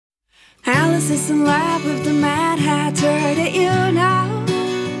Alice is in love with the Mad Hatter, did you know?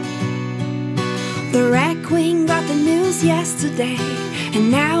 The Red Queen got the news yesterday,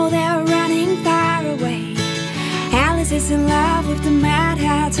 and now they're running far away. Alice is in love with the Mad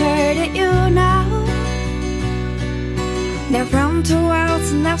Hatter, did you know? They're from two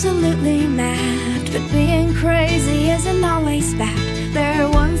worlds and absolutely mad, but being crazy isn't always bad. They're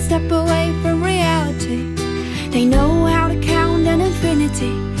one step away from reality. They know how to count an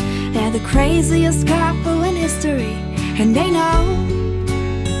infinity. They're the craziest couple in history, and they know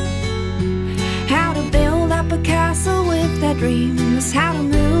how to build up a castle with their dreams, how to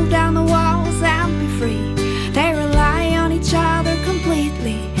move down the walls and be free. They rely on each other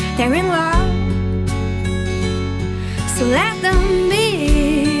completely. They're in love, so let them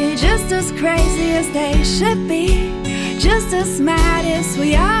be just as crazy as they should be, just as mad as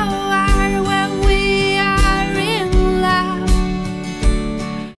we are.